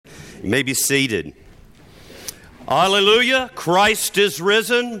You may be seated. Hallelujah. Christ is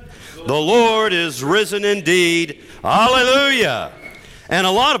risen. The Lord is risen indeed. Hallelujah. And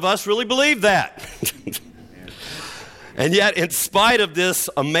a lot of us really believe that. And yet, in spite of this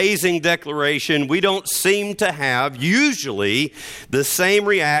amazing declaration, we don't seem to have, usually, the same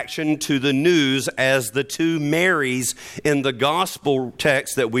reaction to the news as the two Marys in the gospel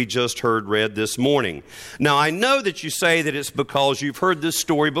text that we just heard read this morning. Now, I know that you say that it's because you've heard this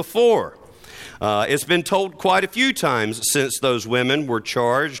story before. It's been told quite a few times since those women were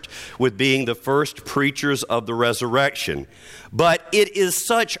charged with being the first preachers of the resurrection. But it is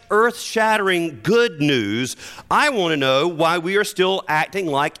such earth-shattering good news, I want to know why we are still acting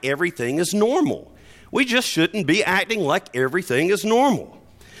like everything is normal. We just shouldn't be acting like everything is normal.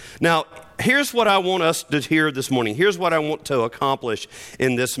 Now, here's what I want us to hear this morning. Here's what I want to accomplish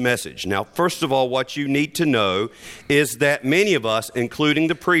in this message. Now, first of all, what you need to know is that many of us, including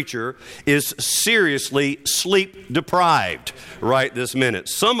the preacher, is seriously sleep deprived right this minute.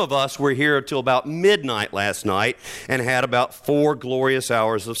 Some of us were here till about midnight last night and had about 4 glorious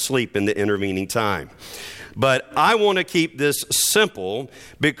hours of sleep in the intervening time. But I want to keep this simple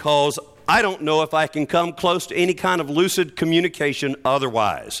because I don't know if I can come close to any kind of lucid communication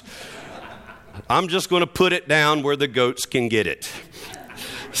otherwise. I'm just going to put it down where the goats can get it.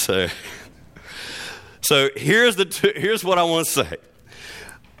 So here's what I want to say.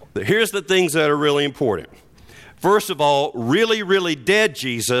 Here's the things that are really important. First of all, really, really dead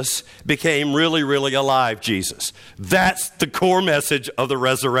Jesus became really, really alive Jesus. That's the core message of the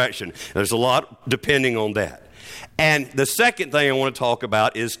resurrection. There's a lot depending on that. And the second thing I want to talk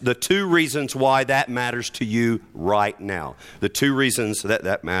about is the 2 reasons why that matters to you right now. The 2 reasons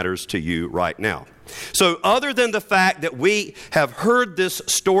that matters to you right now. So other than the fact that we have heard this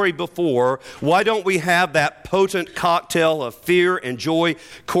story before, why don't we have that potent cocktail of fear and joy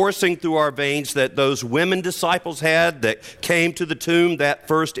coursing through our veins that those women disciples had that came to the tomb that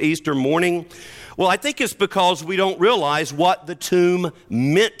first Easter morning? Well, I think it's because we don't realize what the tomb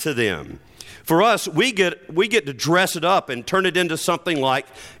meant to them. For us, we get to dress it up and turn it into something like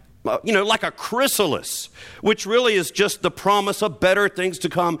a chrysalis, which really is just the promise of better things to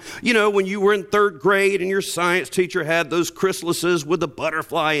come. You know, when you were in 3rd grade and your science teacher had those chrysalises with a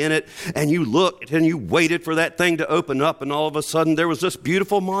butterfly in it, and you looked and you waited for that thing to open up, and all of a sudden there was this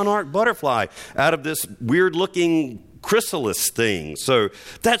beautiful monarch butterfly out of this weird-looking chrysalis thing. So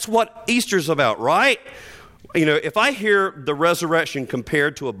that's what Easter's about, right? You know, if I hear the resurrection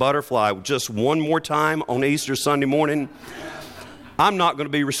compared to a butterfly just one more time on Easter Sunday morning, I'm not going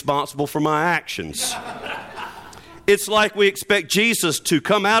to be responsible for my actions. It's like we expect Jesus to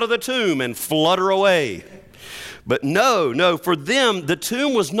come out of the tomb and flutter away. But no, for them, the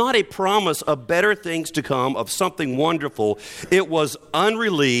tomb was not a promise of better things to come, of something wonderful. It was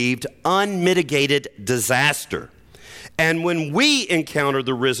unrelieved, unmitigated disaster. And when we encounter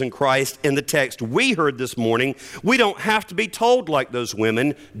the risen Christ in the text we heard this morning, we don't have to be told like those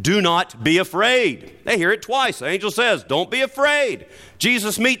women, do not be afraid. They hear it twice. The angel says, don't be afraid.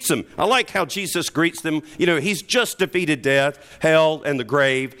 Jesus meets them. I like how Jesus greets them. You know, he's just defeated death, hell, and the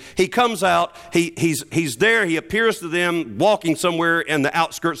grave. He comes out. He's there. He appears to them walking somewhere in the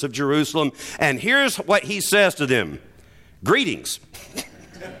outskirts of Jerusalem. And here's what he says to them. Greetings.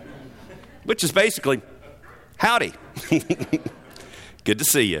 Which is basically, howdy. Good to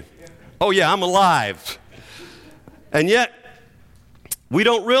see you. Oh yeah, I'm alive. And yet, we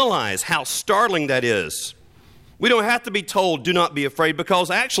don't realize how startling that is. We don't have to be told, do not be afraid, because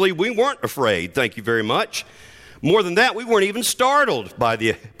actually we weren't afraid, thank you very much. More than that, we weren't even startled by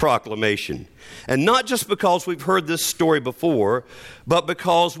the proclamation. And not just because we've heard this story before, but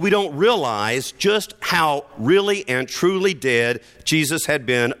because we don't realize just how really and truly dead Jesus had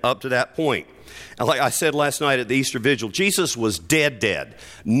been up to that point. And like I said last night at the Easter Vigil, Jesus was dead,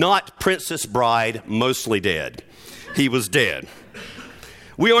 not Princess Bride, mostly dead. He was dead.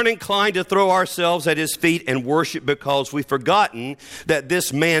 We aren't inclined to throw ourselves at his feet and worship because we've forgotten that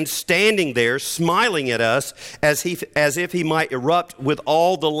this man standing there smiling at us as if he might erupt with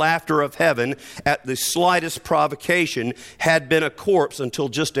all the laughter of heaven at the slightest provocation had been a corpse until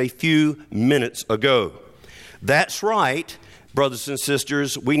just a few minutes ago. That's right. Brothers and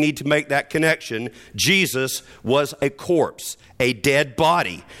sisters, we need to make that connection. Jesus was a corpse, a dead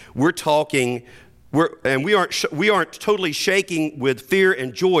body. We aren't totally shaking with fear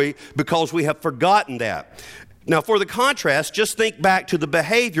and joy because we have forgotten that. Now, for the contrast, just think back to the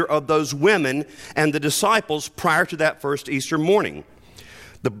behavior of those women and the disciples prior to that first Easter morning.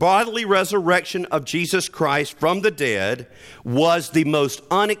 The bodily resurrection of Jesus Christ from the dead was the most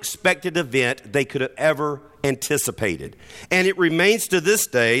unexpected event they could have ever anticipated. And it remains to this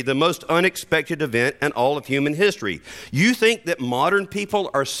day the most unexpected event in all of human history. You think that modern people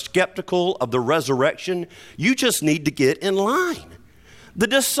are skeptical of the resurrection? You just need to get in line. The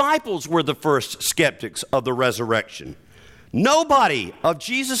disciples were the first skeptics of the resurrection. Nobody of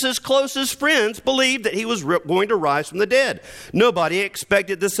Jesus' closest friends believed that he was going to rise from the dead. Nobody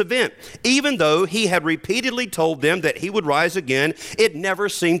expected this event. Even though he had repeatedly told them that he would rise again, it never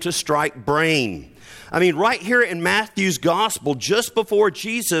seemed to strike brain. I mean, right here in Matthew's gospel, just before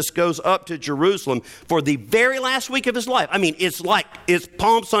Jesus goes up to Jerusalem for the very last week of his life. I mean, it's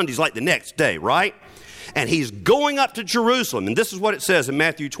Palm Sunday's like the next day, right? And he's going up to Jerusalem. And this is what it says in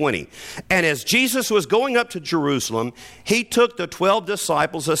Matthew 20. And as Jesus was going up to Jerusalem, he took the 12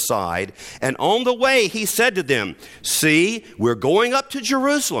 disciples aside. And on the way, he said to them, "See, we're going up to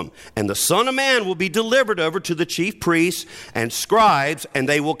Jerusalem. And the Son of Man will be delivered over to the chief priests and scribes. And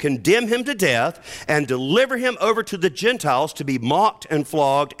they will condemn him to death and deliver him over to the Gentiles to be mocked and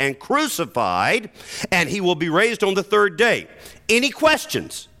flogged and crucified. And he will be raised on the third day." Any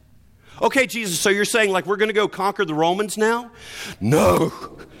questions? Okay, Jesus, so you're saying like we're going to go conquer the Romans now? No.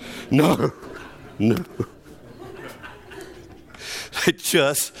 I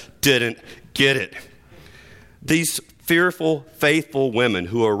just didn't get it. These fearful, faithful women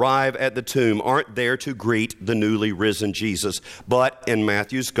who arrive at the tomb aren't there to greet the newly risen Jesus, but in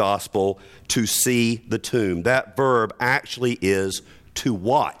Matthew's gospel, to see the tomb. That verb actually is to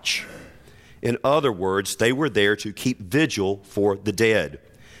watch. In other words, they were there to keep vigil for the dead.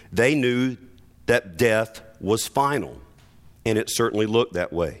 They knew that death was final, and it certainly looked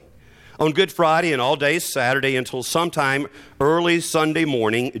that way. On Good Friday and all day Saturday until sometime early Sunday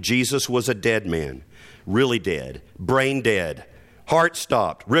morning, Jesus was a dead man, really dead, brain dead, heart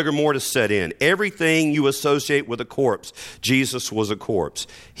stopped, rigor mortis set in. Everything you associate with a corpse, Jesus was a corpse.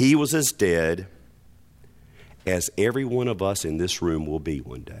 He was as dead as every one of us in this room will be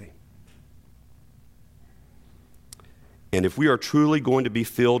one day. And if we are truly going to be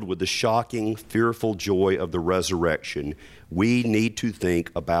filled with the shocking, fearful joy of the resurrection, we need to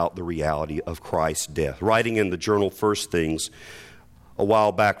think about the reality of Christ's death. Writing in the journal First Things a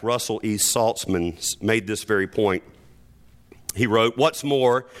while back, Russell E. Saltzman made this very point. He wrote, "What's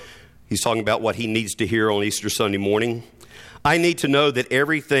more," he's talking about what he needs to hear on Easter Sunday morning, "I need to know that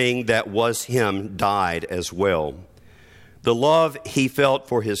everything that was him died as well. The love he felt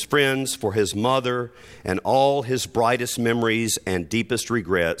for his friends, for his mother, and all his brightest memories and deepest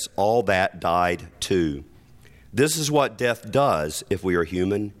regrets, all that died too. This is what death does if we are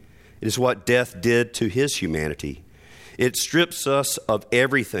human. It is what death did to his humanity. It strips us of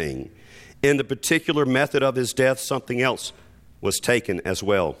everything. In the particular method of his death, something else was taken as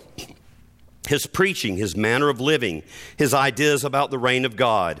well. His preaching, his manner of living, his ideas about the reign of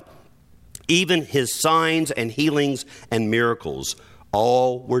God, even his signs and healings and miracles,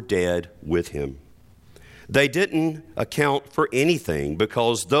 all were dead with him. They didn't account for anything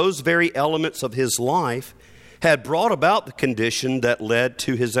because those very elements of his life had brought about the condition that led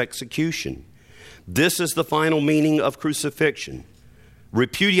to his execution. This is the final meaning of crucifixion.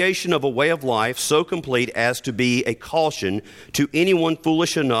 Repudiation of a way of life so complete as to be a caution to anyone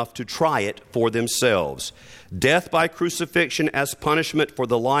foolish enough to try it for themselves. Death by crucifixion as punishment for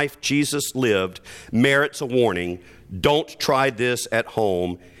the life Jesus lived merits a warning. Don't try this at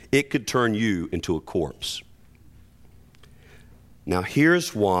home. It could turn you into a corpse." Now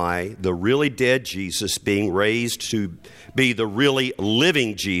here's why the really dead Jesus being raised to be the really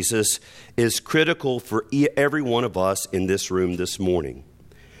living Jesus is critical for every one of us in this room this morning.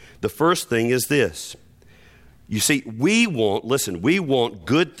 The first thing is this. You see, we want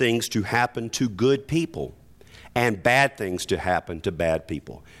good things to happen to good people and bad things to happen to bad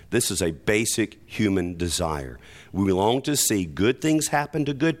people. This is a basic human desire. We long to see good things happen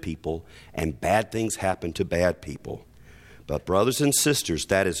to good people and bad things happen to bad people. But brothers and sisters,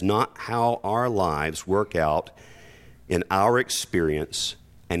 that is not how our lives work out in our experience,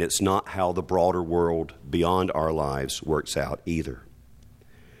 and it's not how the broader world beyond our lives works out either.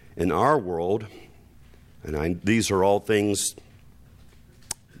 In our world, these are all things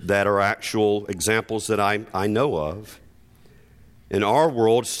that are actual examples that I know of. In our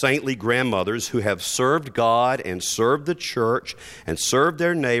world, saintly grandmothers who have served God and served the church and served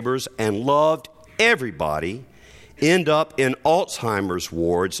their neighbors and loved everybody end up in Alzheimer's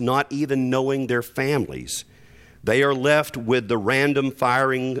wards, not even knowing their families. They are left with the random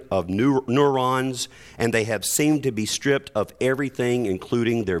firing of neurons, and they have seemed to be stripped of everything,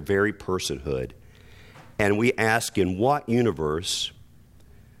 including their very personhood. And we ask, in what universe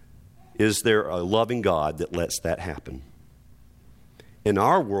is there a loving God that lets that happen? In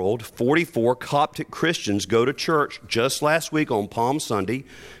our world, 44 Coptic Christians go to church just last week on Palm Sunday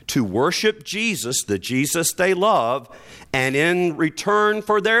to worship Jesus, the Jesus they love, and in return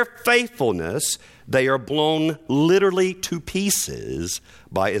for their faithfulness, they are blown literally to pieces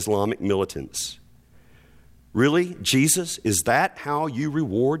by Islamic militants. Really, Jesus, is that how you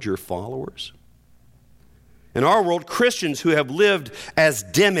reward your followers? In our world, Christians who have lived as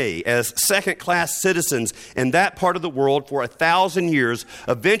dhimmi, as second-class citizens in that part of the world for 1,000 years,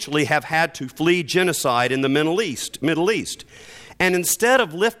 eventually have had to flee genocide in the Middle East. And instead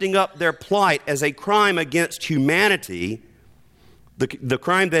of lifting up their plight as a crime against humanity, the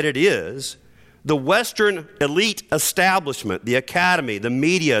crime that it is, the Western elite establishment, the academy, the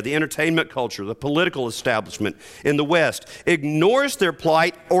media, the entertainment culture, the political establishment in the West ignores their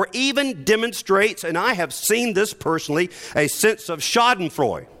plight or even demonstrates, and I have seen this personally, a sense of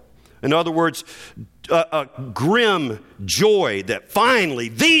schadenfreude. In other words, a grim joy that finally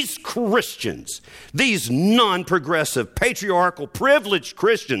these Christians, these non-progressive, patriarchal, privileged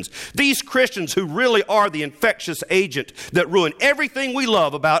Christians, these Christians who really are the infectious agent that ruin everything we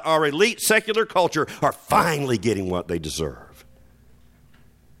love about our elite secular culture, are finally getting what they deserve.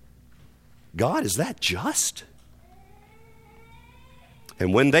 God, is that just?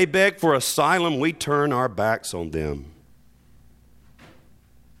 And when they beg for asylum, we turn our backs on them.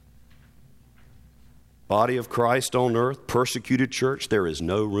 Body of Christ on earth, persecuted church, there is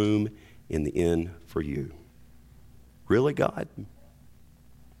no room in the inn for you. Really, God?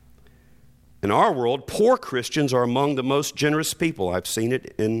 In our world, poor Christians are among the most generous people. I've seen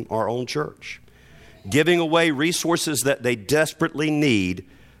it in our own church, giving away resources that they desperately need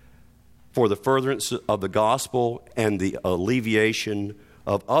for the furtherance of the gospel and the alleviation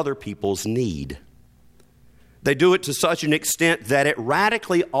of other people's need. They do it to such an extent that it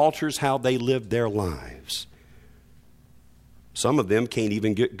radically alters how they live their lives. Some of them can't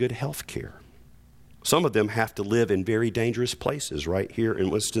even get good health care. Some of them have to live in very dangerous places right here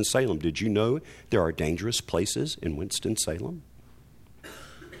in Winston-Salem. Did you know there are dangerous places in Winston-Salem?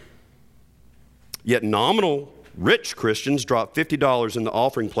 Yet nominal rich Christians drop $50 in the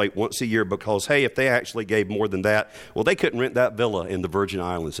offering plate once a year because, hey, if they actually gave more than that, well, they couldn't rent that villa in the Virgin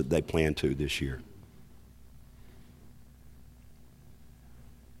Islands that they planned to this year.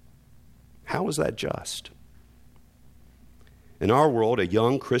 How is that just? In our world, a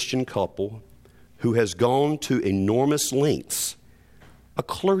young Christian couple who has gone to enormous lengths, a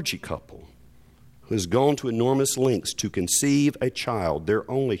clergy couple who has gone to enormous lengths to conceive a child, their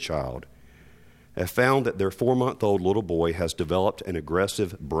only child, have found that their 4-month-old little boy has developed an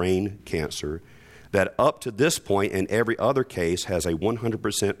aggressive brain cancer that up to this point in every other case has a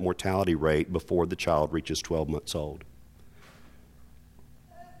 100% mortality rate before the child reaches 12 months old.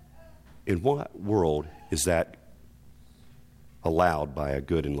 In what world is that allowed by a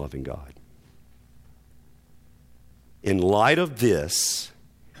good and loving God? In light of this,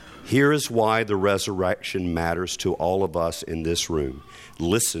 here is why the resurrection matters to all of us in this room.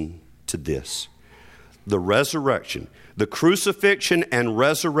 Listen to this. The resurrection, the crucifixion and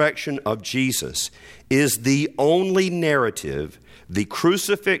resurrection of Jesus is the only narrative. The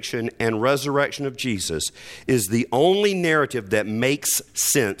crucifixion and resurrection of Jesus is the only narrative that makes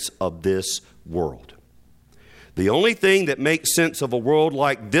sense of this world. The only thing that makes sense of a world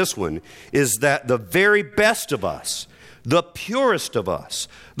like this one is that the very best of us, the purest of us,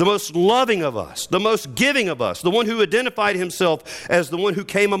 the most loving of us, the most giving of us, the one who identified himself as the one who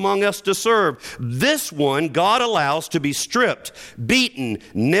came among us to serve, this one God allows to be stripped, beaten,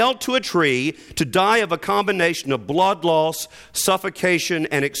 nailed to a tree, to die of a combination of blood loss, suffocation,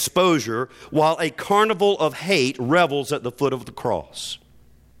 and exposure, while a carnival of hate revels at the foot of the cross.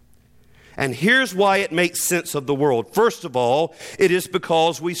 And here's why it makes sense of the world. First of all, it is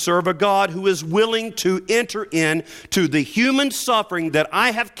because we serve a God who is willing to enter into the human suffering that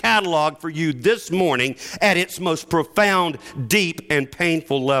I have cataloged for you this morning at its most profound, deep, and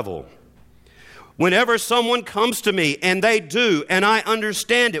painful level. Whenever someone comes to me, and they do, and I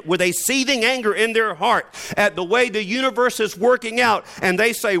understand it, with a seething anger in their heart at the way the universe is working out, and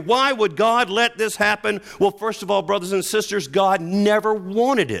they say, why would God let this happen? Well, first of all, brothers and sisters, God never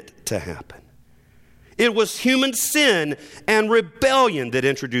wanted it to happen. It was human sin and rebellion that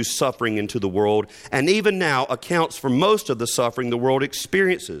introduced suffering into the world, and even now accounts for most of the suffering the world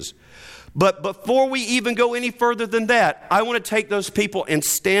experiences. But before we even go any further than that, I want to take those people and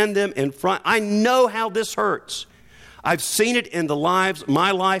stand them in front. I know how this hurts. I've seen it in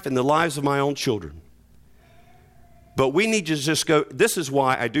my life and the lives of my own children. But we need to just go. This is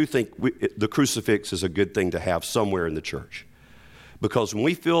why I do think the crucifix is a good thing to have somewhere in the church. Because when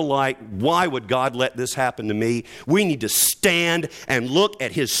we feel like, why would God let this happen to me? We need to stand and look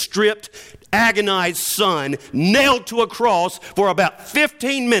at his stripped, agonized son nailed to a cross for about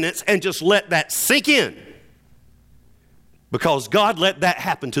 15 minutes and just let that sink in. Because God let that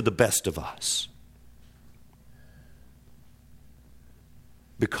happen to the best of us.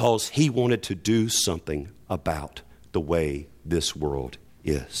 Because he wanted to do something about the way this world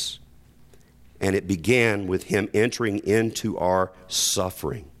is. And it began with him entering into our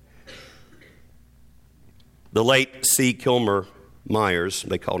suffering. The late C. Kilmer Myers,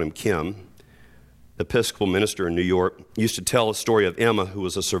 they called him Kim, Episcopal minister in New York, used to tell a story of Emma, who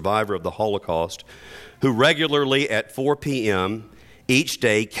was a survivor of the Holocaust, who regularly at 4 p.m. each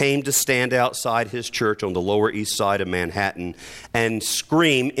day came to stand outside his church on the Lower East Side of Manhattan and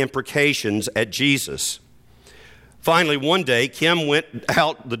scream imprecations at Jesus. Finally, one day, Kim went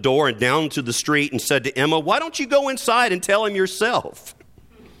out the door and down to the street and said to Emma, "Why don't you go inside and tell him yourself?"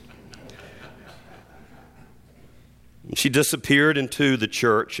 She disappeared into the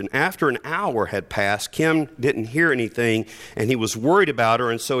church, and after an hour had passed, Kim didn't hear anything, and he was worried about her,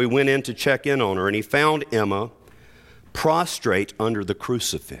 and so he went in to check in on her, and he found Emma prostrate under the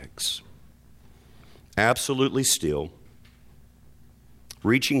crucifix, absolutely still.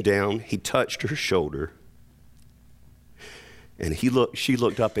 Reaching down, he touched her shoulder, and she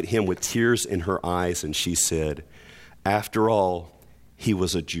looked up at him with tears in her eyes, and she said, "After all, he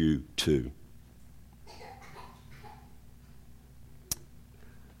was a Jew too."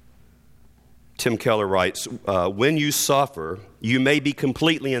 Tim Keller writes, when you suffer, you may be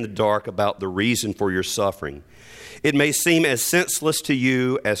completely in the dark about the reason for your suffering. It may seem as senseless to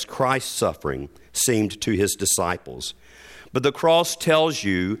you as Christ's suffering seemed to his disciples. But the cross tells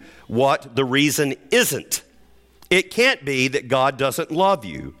you what the reason isn't. It can't be that God doesn't love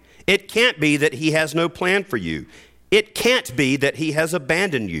you. It can't be that he has no plan for you. It can't be that he has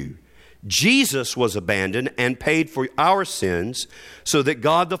abandoned you. Jesus was abandoned and paid for our sins so that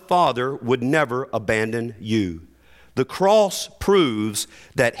God the Father would never abandon you. The cross proves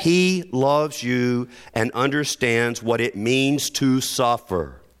that he loves you and understands what it means to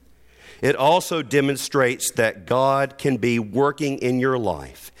suffer. It also demonstrates that God can be working in your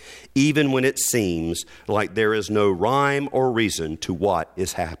life, even when it seems like there is no rhyme or reason to what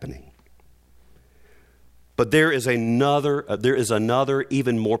is happening. But there is another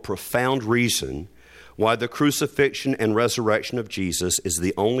even more profound reason why the crucifixion and resurrection of Jesus is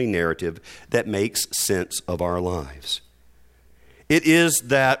the only narrative that makes sense of our lives. It is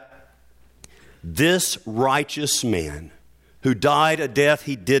that this righteous man who died a death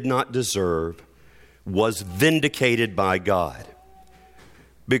he did not deserve was vindicated by God.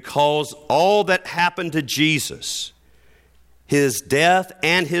 Because all that happened to Jesus, his death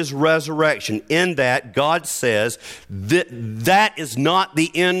and his resurrection, in that God says that is not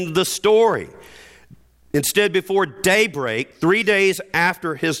the end of the story. Instead, before daybreak, 3 days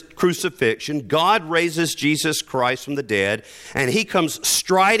after his crucifixion, God raises Jesus Christ from the dead, and he comes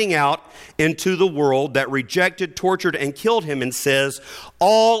striding out into the world that rejected, tortured, and killed him and says,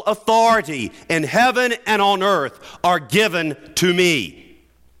 "All authority in heaven and on earth are given to me."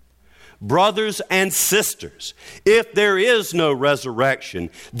 Brothers and sisters, if there is no resurrection,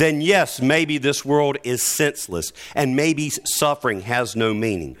 then yes, maybe this world is senseless and maybe suffering has no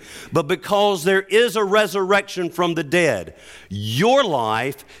meaning. But because there is a resurrection from the dead, your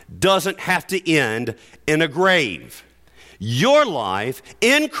life doesn't have to end in a grave. Your life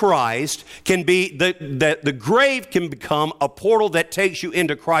in Christ can be, the grave can become a portal that takes you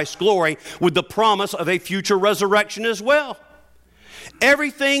into Christ's glory with the promise of a future resurrection as well.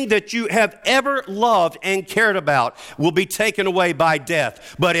 Everything that you have ever loved and cared about will be taken away by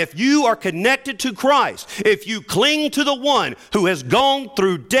death. But if you are connected to Christ, if you cling to the one who has gone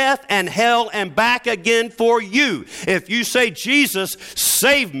through death and hell and back again for you, if you say, "Jesus,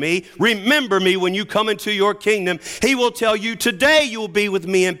 save me, remember me when you come into your kingdom," he will tell you, "Today you will be with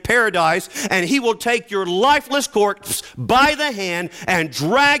me in paradise," and he will take your lifeless corpse by the hand and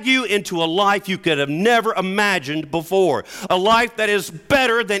drag you into a life you could have never imagined before. A life that is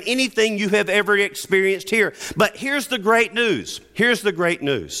better than anything you have ever experienced here. But here's the great news. Here's the great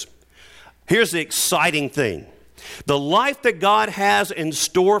news. Here's the exciting thing. The life that God has in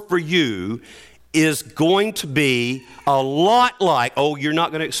store for you is going to be a lot like, you're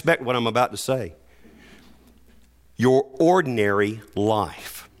not going to expect what I'm about to say, your ordinary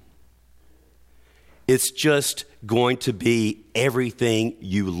life. It's just going to be everything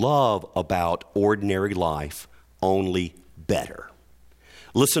you love about ordinary life, only better.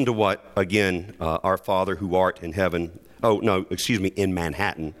 Listen to what, again, our Father who art in heaven, in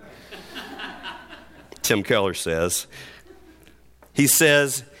Manhattan, Tim Keller says. He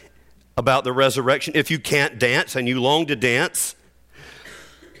says about the resurrection, if you can't dance and you long to dance,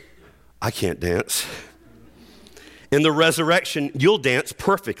 I can't dance. In the resurrection, you'll dance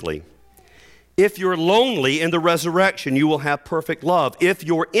perfectly. If you're lonely in the resurrection, you will have perfect love. If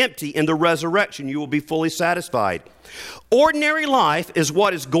you're empty in the resurrection, you will be fully satisfied. Ordinary life is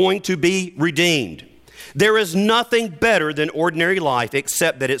what is going to be redeemed. There is nothing better than ordinary life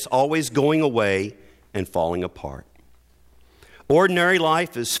except that it's always going away and falling apart. Ordinary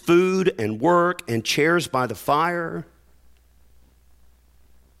life is food and work and chairs by the fire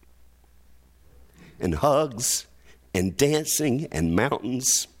and hugs and dancing and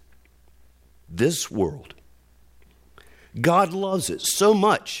mountains. This world, God loves it so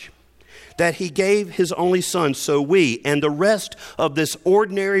much that he gave his only son so we and the rest of this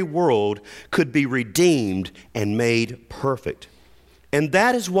ordinary world could be redeemed and made perfect. And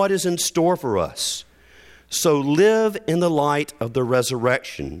that is what is in store for us. So live in the light of the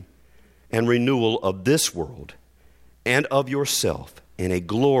resurrection and renewal of this world and of yourself in a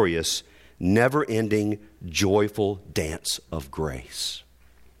glorious, never-ending, joyful dance of grace.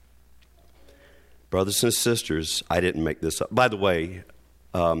 Brothers and sisters, I didn't make this up. By the way,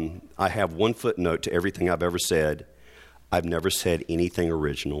 I have one footnote to everything I've ever said. I've never said anything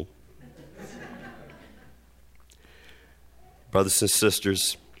original. Brothers and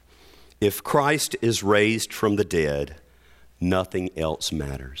sisters, if Christ is raised from the dead, nothing else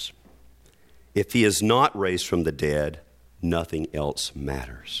matters. If he is not raised from the dead, nothing else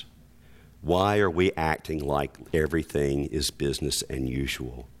matters. Why are we acting like everything is business as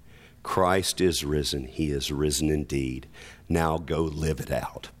usual? Christ is risen. He is risen indeed. Now go live it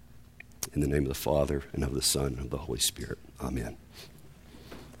out. In the name of the Father, and of the Son, and of the Holy Spirit. Amen.